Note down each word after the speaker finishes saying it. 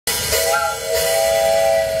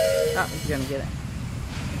gonna get it.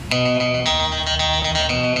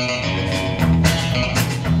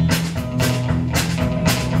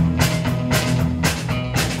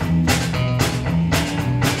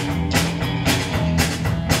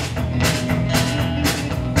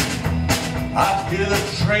 I hear the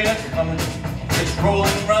train a-comin', it's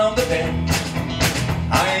rolling round the bend.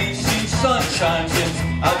 I ain't seen sunshine since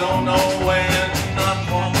I don't know when. I'm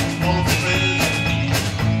walking home from prison,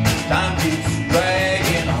 time keeps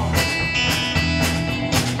dragging on.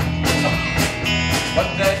 But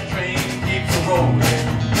that train keeps a-rolling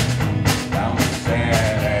down the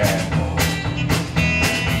San Road.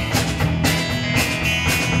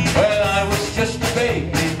 Well, I was just a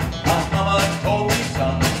baby, my mama told me,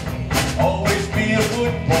 son, always be a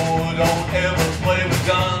good boy, don't ever play with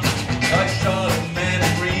guns. I shot a man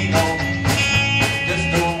in Reno just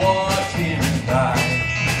to watch him die.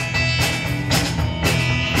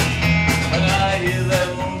 When I hear that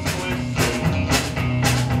lonesome whistle,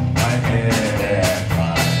 my head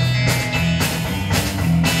high.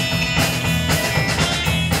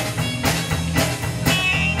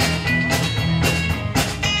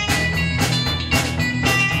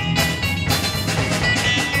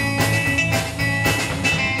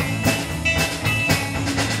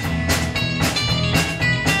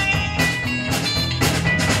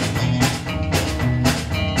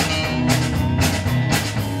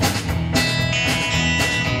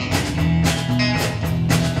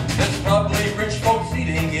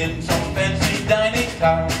 In some fancy dining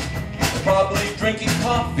car, they're probably drinking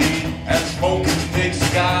coffee and smoking big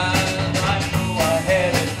cigars. I know I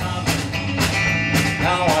had it coming,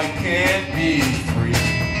 now I can't be free.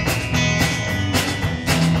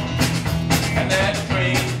 And that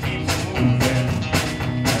train keeps moving,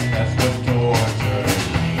 and that's what tortures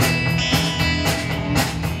me.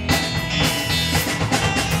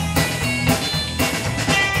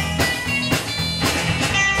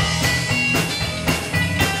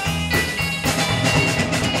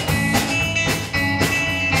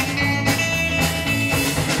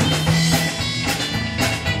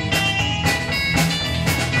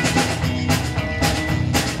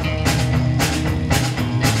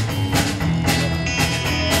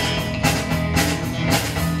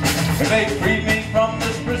 If they freed me from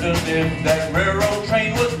this prison, if that railroad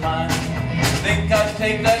train was mine, I think I'd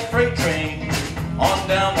take that freight train on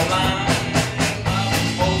down the line. I'm in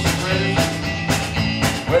Folsom prison,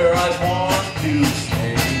 where I'd want to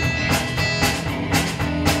stay.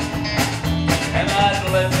 And I'd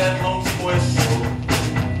let that lonesome whistle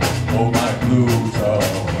blow my blues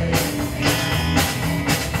away.